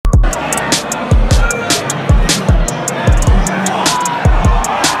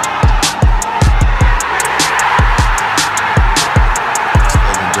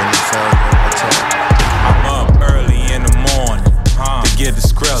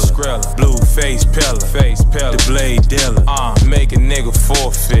Skrilla, blue face pillar, the blade dealer, make a nigga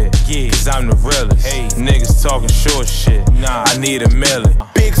forfeit, cause I'm the realest. Hey, niggas talking short shit, I need a million.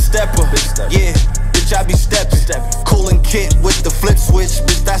 Big stepper, yeah, bitch I be stepping. Coolin' kit with the flip switch,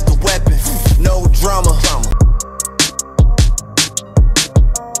 bitch that's the weapon. No drama.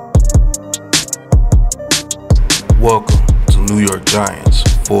 Welcome to New York Giants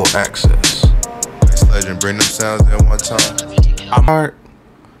Full Access. This legend bring them sounds at one time. I'm hard,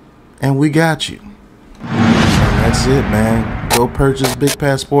 and we got you. And that's it, man. Go purchase Big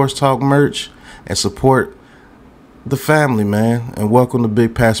Pat Sports Talk merch and support the family, man. And welcome to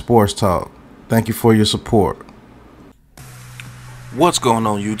Big Pat Sports Talk. Thank you for your support. What's going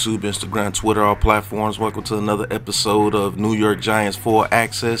on YouTube, Instagram, Twitter, all platforms? Welcome to another episode of New York Giants Full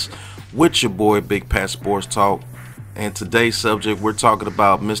Access with your boy Big Pat Sports Talk. And today's subject, we're talking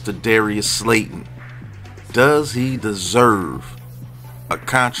about Mr. Darius Slayton. Does he deserve a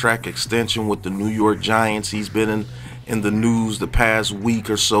contract extension with the New York Giants? He's been in the news the past week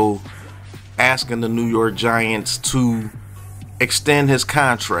or so, asking the New York Giants to extend his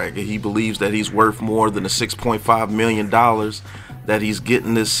contract. He believes that he's worth more than the $6.5 million that he's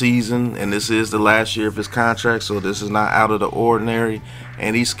getting this season, and this is the last year of his contract, so this is not out of the ordinary.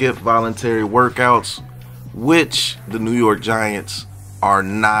 And he skipped voluntary workouts, which the New York Giants are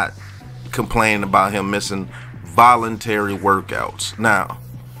not complaining about him missing voluntary workouts. Now,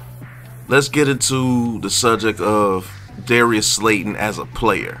 let's get into the subject of Darius Slayton as a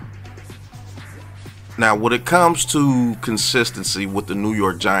player. Now, when it comes to consistency with the New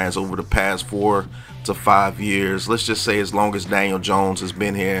York Giants over the past 4 to 5 years, let's just say as long as Daniel Jones has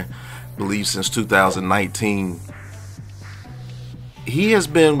been here, I believe since 2019, he has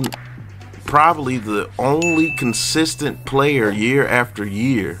been probably the only consistent player year after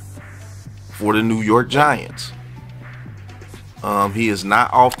year for the New York Giants. He is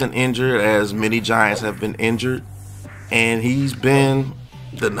not often injured, as many Giants have been injured, and he's been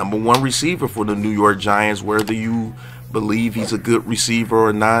the #1 receiver for the New York Giants, whether you believe he's a good receiver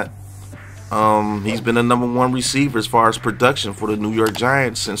or not. He's been the #1 receiver as far as production for the New York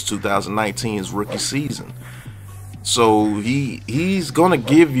Giants since 2019, his rookie season. So he's gonna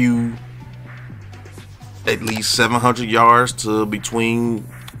give you at least 700 yards to between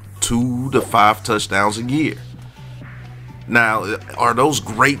 2 to 5 touchdowns a year. Now, are those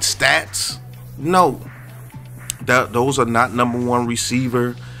great stats? No. Those are not #1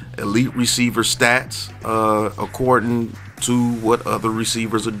 receiver, elite receiver stats, according to what other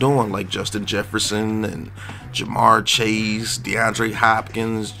receivers are doing, like Justin Jefferson and Jamar Chase, DeAndre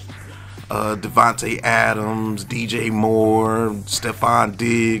Hopkins, Devontae Adams, DJ Moore, Stephon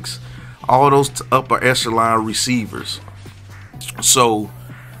Diggs, all those upper echelon receivers. So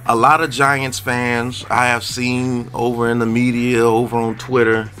a lot of Giants fans I have seen over in the media, over on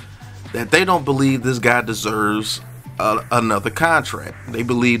Twitter, that they don't believe this guy deserves another contract. They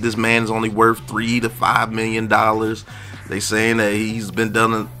believe this man is only worth $3 to $5 million. They saying that he's been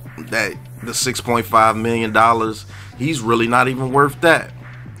done that the $6.5 million, he's really not even worth that.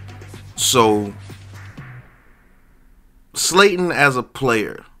 So Slayton as a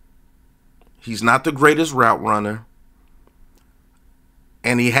player, he's not the greatest route runner,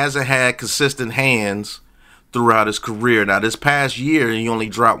 and he hasn't had consistent hands throughout his career. Now, this past year, he only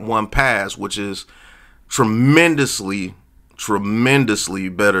dropped 1 pass, which is tremendously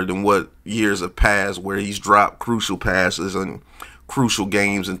better than what years have passed where he's dropped crucial passes and crucial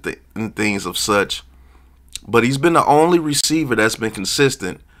games and things of such. But he's been the only receiver that's been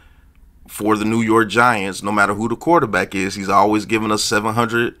consistent for the New York Giants, no matter who the quarterback is. He's always given us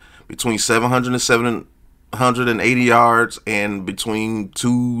between 700 and 780 yards and between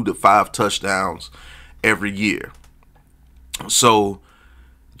 2 to 5 touchdowns every year. So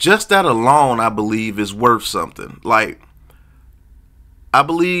just that alone, I believe, is worth something. Like, I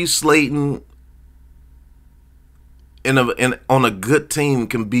believe Slayton on a good team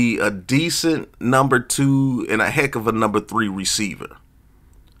can be a decent #2 and a heck of a #3 receiver.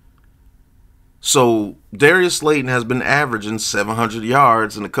 So Darius Slayton has been averaging 700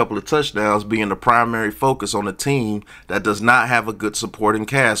 yards and a couple of touchdowns, being the primary focus on a team that does not have a good supporting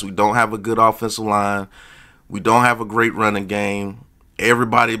cast. We don't have a good offensive line. We don't have a great running game.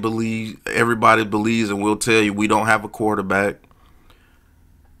 Everybody believes and will tell you we don't have a quarterback.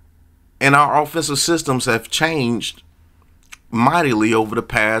 And our offensive systems have changed mightily over the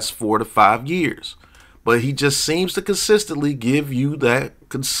past 4 to 5 years. But he just seems to consistently give you that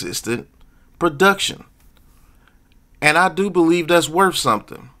consistent production. And I do believe that's worth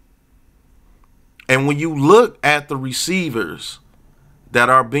something. And when you look at the receivers that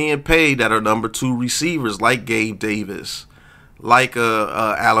are being paid, that are #2 receivers, like Gabe Davis, like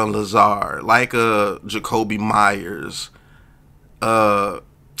a Alan Lazard, like a Jacoby Myers, what's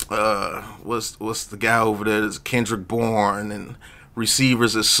the guy over there? Is Kendrick Bourne, and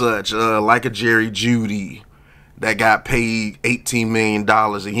receivers as such, like a Jerry Jeudy that got paid $18 million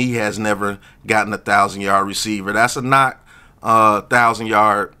and he has never gotten a 1,000-yard receiver. That's a knock,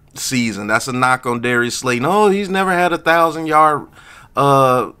 1,000-yard season. That's a knock on Darius Slayton. Oh, he's never had a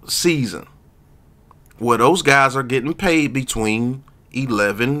 1,000-yard season. Well, those guys are getting paid between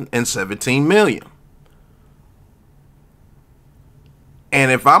 11 and 17 million.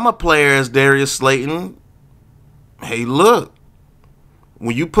 And if I'm a player as Darius Slayton, hey, look,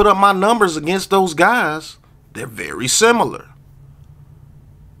 when you put up my numbers against those guys, they're very similar.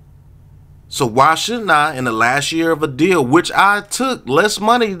 So why shouldn't I, in the last year of a deal, which I took less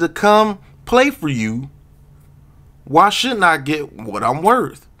money to come play for you, why shouldn't I get what I'm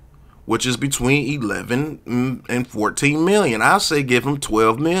worth, which is between 11 and 14 million? I say give him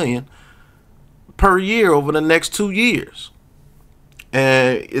 12 million per year over the next 2 years.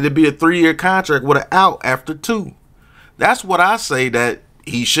 And it'd be a 3-year contract with an out after 2. That's what I say that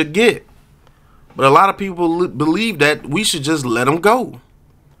he should get. But a lot of people believe that we should just let him go.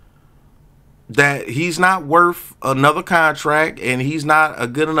 That he's not worth another contract and he's not a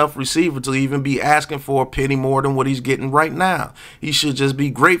good enough receiver to even be asking for a penny more than what he's getting right now. He should just be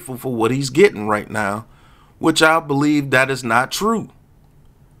grateful for what he's getting right now, which I believe that is not true.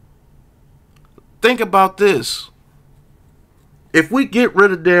 Think about this. If we get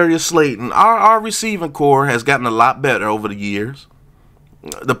rid of Darius Slayton, our receiving core has gotten a lot better over the years.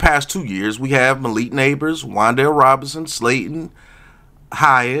 The past 2 years, we have Malik Neighbors, Wan'Dale Robinson, Slayton,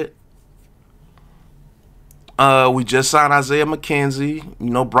 Hyatt. We just signed Isaiah McKenzie. You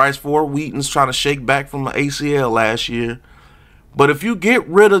know, Bryce Ford Wheaton's trying to shake back from the ACL last year. But if you get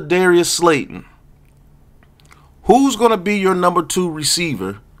rid of Darius Slayton, who's going to be your number 2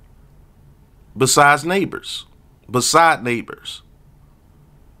 receiver besides Neighbors? Beside Neighbors?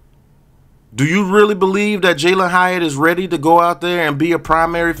 Do you really believe that Jalen Hyatt is ready to go out there and be a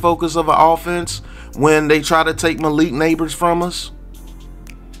primary focus of an offense when they try to take Malik Neighbors from us?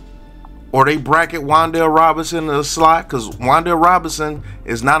 Or they bracket Wan'Dale Robinson in the slot? Because Wan'Dale Robinson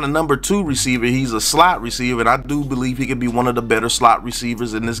is not a number 2 receiver. He's a slot receiver, and I do believe he could be one of the better slot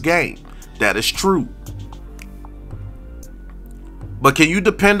receivers in this game. That is true. But can you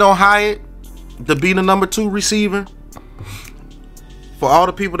depend on Hyatt to be the number 2 receiver? For all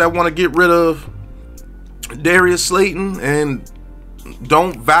the people that want to get rid of Darius Slayton and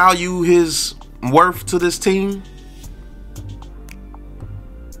don't value his worth to this team,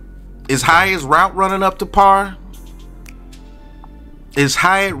 is Hyatt's route running up to par? Is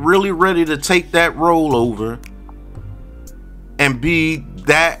Hyatt really ready to take that role over and be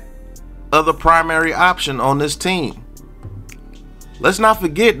that other primary option on this team? Let's not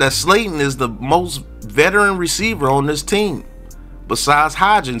forget that Slayton is the most veteran receiver on this team besides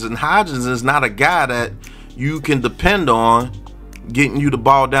Hodgins, and Hodgins is not a guy that you can depend on getting you the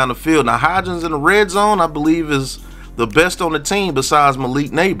ball down the field. Now, Hodgins in the red zone, I believe, is the best on the team besides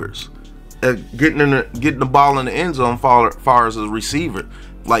Malik Neighbors at getting the ball in the end zone far as a receiver.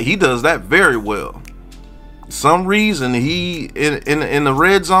 Like, he does that very well. Some reason he in the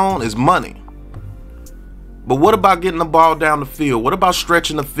red zone is money. But what about getting the ball down the field? What about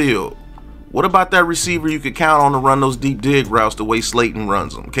stretching the field? What about that receiver you could count on to run those deep dig routes the way Slayton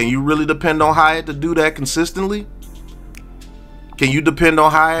runs them? Can you really depend on Hyatt to do that consistently? Can you depend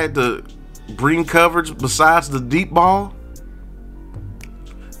on Hyatt to bring coverage besides the deep ball?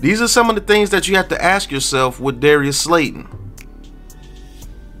 These are some of the things that you have to ask yourself with Darius Slayton.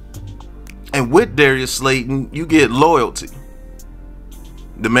 And with Darius Slayton, you get loyalty.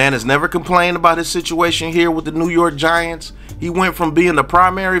 The man has never complained about his situation here with the New York Giants. He went from being the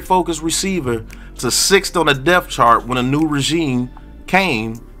primary focus receiver to 6th on the depth chart when a new regime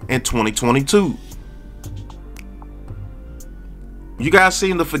came in 2022. You guys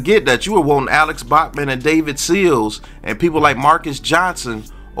seem to forget that you were wanting Alex Bachman and David Seals and people like Marcus Johnson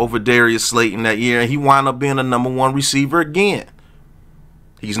over Darius Slayton that year, and he wound up being a number 1 receiver again.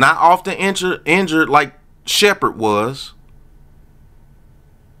 He's not often injured like Shepard was.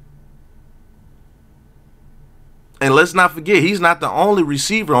 And let's not forget, he's not the only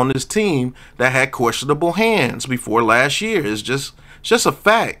receiver on this team that had questionable hands before last year. It's just a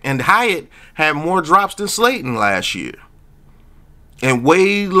fact. And Hyatt had more drops than Slayton last year. And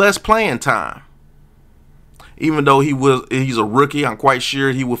way less playing time. Even though he's a rookie, I'm quite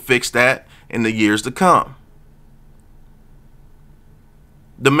sure he will fix that in the years to come.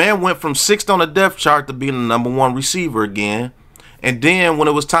 The man went from 6th on the depth chart to being the number 1 receiver again. And then when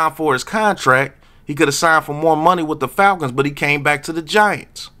it was time for his contract, He could have signed for more money with the Falcons, but he came back to the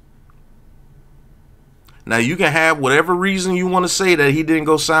Giants. Now, you can have whatever reason you want to say that he didn't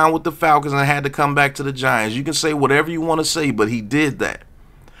go sign with the Falcons and had to come back to the Giants. You can say whatever you want to say, but he did that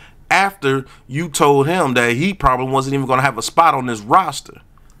after you told him that he probably wasn't even going to have a spot on this roster.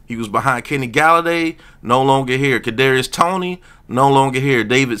 He was behind Kenny Galladay, no longer here. Kadarius Toney, no longer here.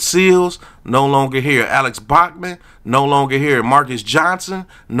 David Seals, no longer here. Alex Bachman, no longer here. Marcus Johnson,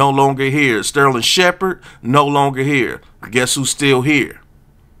 no longer here. Sterling Shepard, no longer here. Guess who's still here?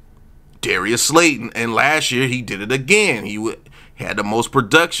 Darius Slayton. And last year, he did it again. He had the most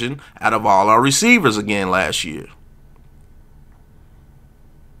production out of all our receivers again last year.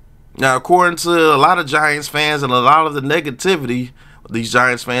 Now, according to a lot of Giants fans and a lot of the negativity these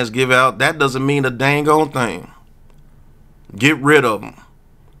Giants fans give out, that doesn't mean a dang on thing. Get rid of him.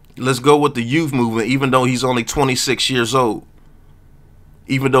 Let's go with the youth movement, even though he's only 26 years old.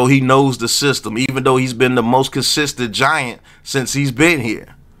 Even though he knows the system. Even though he's been the most consistent Giant since he's been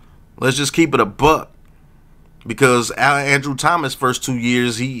here. Let's just keep it a buck. Because Andrew Thomas' first 2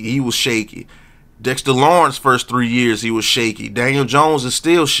 years, he was shaky. Dexter Lawrence first 3 years, he was shaky. Daniel Jones is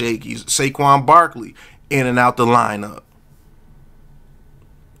still shaky. Saquon Barkley in and out the lineup.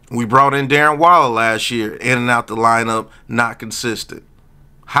 We brought in Darren Waller last year, in and out the lineup, not consistent.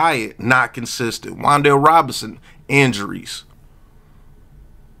 Hyatt, not consistent. Wan'Dale Robinson, injuries.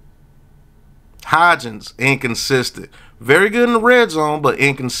 Hodgins, inconsistent. Very good in the red zone, but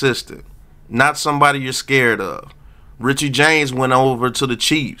inconsistent. Not somebody you're scared of. Richie James went over to the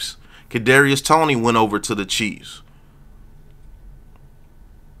Chiefs. Kadarius Toney went over to the Chiefs.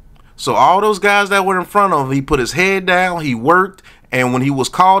 So all those guys that were in front of him, he put his head down, he worked, and when he was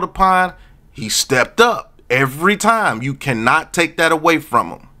called upon, he stepped up every time. You cannot take that away from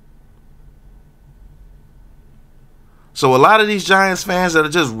him. So a lot of these Giants fans that are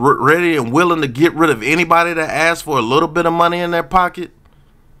just ready and willing to get rid of anybody that asks for a little bit of money in their pocket,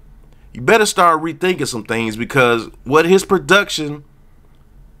 you better start rethinking some things, because what his production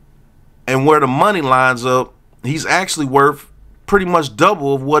and where the money lines up, he's actually worth pretty much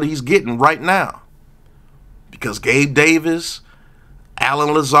double of what he's getting right now. Because Gabe Davis,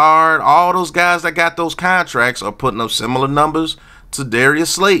 Alan Lazard, all those guys that got those contracts are putting up similar numbers to Darius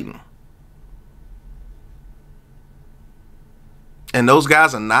Slayton. And those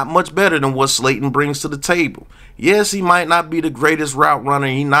guys are not much better than what Slayton brings to the table. Yes, he might not be the greatest route runner.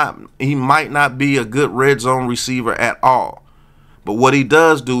 He might not be a good red zone receiver at all. But what he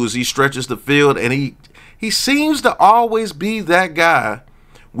does do is he stretches the field, and he seems to always be that guy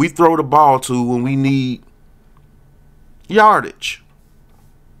we throw the ball to when we need yardage.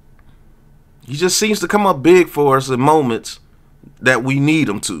 He just seems to come up big for us in moments that we need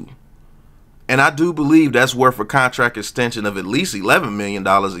him to. And I do believe that's worth a contract extension of at least $11 million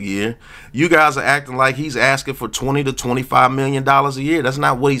a year. You guys are acting like he's asking for $20 to $25 million a year. That's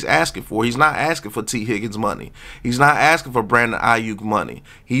not what he's asking for. He's not asking for T. Higgins money. He's not asking for Brandon Ayuk money.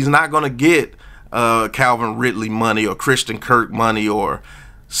 He's not going to get Calvin Ridley money or Christian Kirk money, or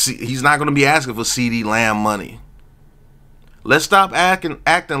he's not going to be asking for CeeDee Lamb money. Let's stop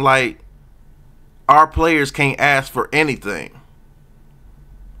acting like our players can't ask for anything,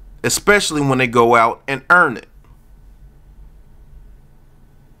 especially when they go out and earn it.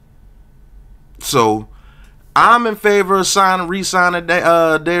 So I'm in favor of re-signing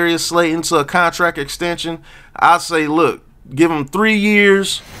Darius Slayton to a contract extension. I say, look, give him 3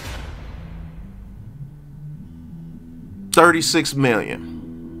 years, $36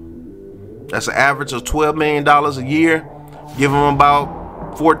 million. That's an average of $12 million a year. Give him about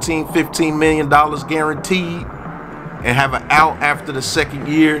 $14, $15 million guaranteed, and have an out after the second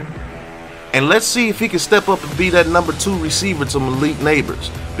year. And let's see if he can step up and be that number 2 receiver to Malik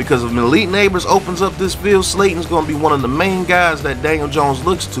Neighbors. Because if Malik Neighbors opens up this field, Slayton's going to be one of the main guys that Daniel Jones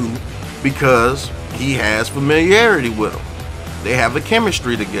looks to, because he has familiarity with him. They have a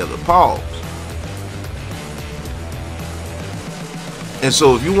chemistry together. Pause. And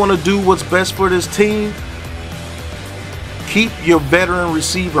so if you want to do what's best for this team, keep your veteran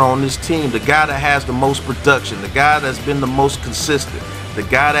receiver on this team, the guy that has the most production, the guy that's been the most consistent, the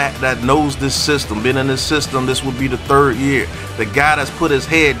guy that knows this system, been in this system, this would be the 3rd year, the guy that's put his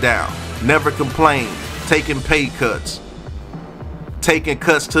head down, never complained, taking pay cuts, taking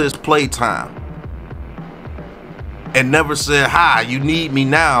cuts to his play time, and never said, hi, you need me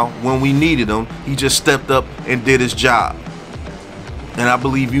now, when we needed him. He just stepped up and did his job. And I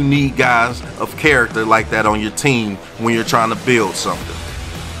believe you need guys of character like that on your team when you're trying to build something.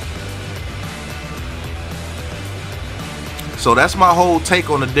 So that's my whole take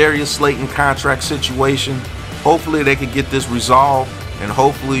on the Darius Slayton contract situation. Hopefully they can get this resolved, and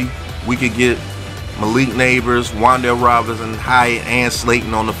hopefully we could get Malik Neighbors, Wandale Robinson, Hyatt, and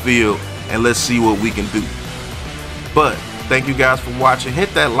Slayton on the field, and let's see what we can do. But thank you guys for watching.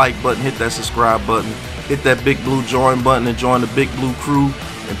 Hit that like button, hit that subscribe button, hit that big blue join button, and join the Big Blue crew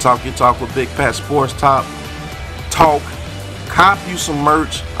and talk your talk with Big Pat Sports Talk. Cop you some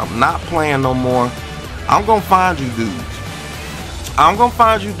merch. I'm not playing no more. I'm gonna find you dudes. I'm gonna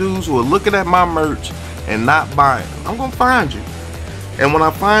find you dudes who are looking at my merch and not buying. I'm gonna find you. And when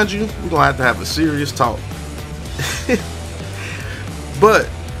I find you, we're gonna have a serious talk. But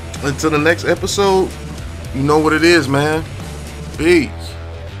until the next episode, you know what it is, man. Peace.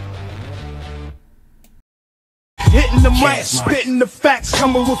 Hitting the mic, spitting the facts,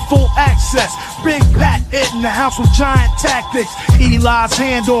 coming with full access. Big Pat in the house with giant tactics. Eli's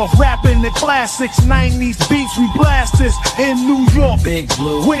handoff, rapping the classics. 90s beats, we blast this in New York. Big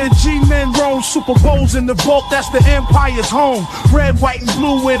Blue. Where the G-men roam, Super Bowls in the vault, that's the Empire's home. Red, white, and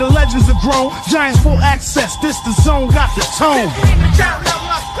blue, where the legends are grown. Giants full access, this the zone, got the tone.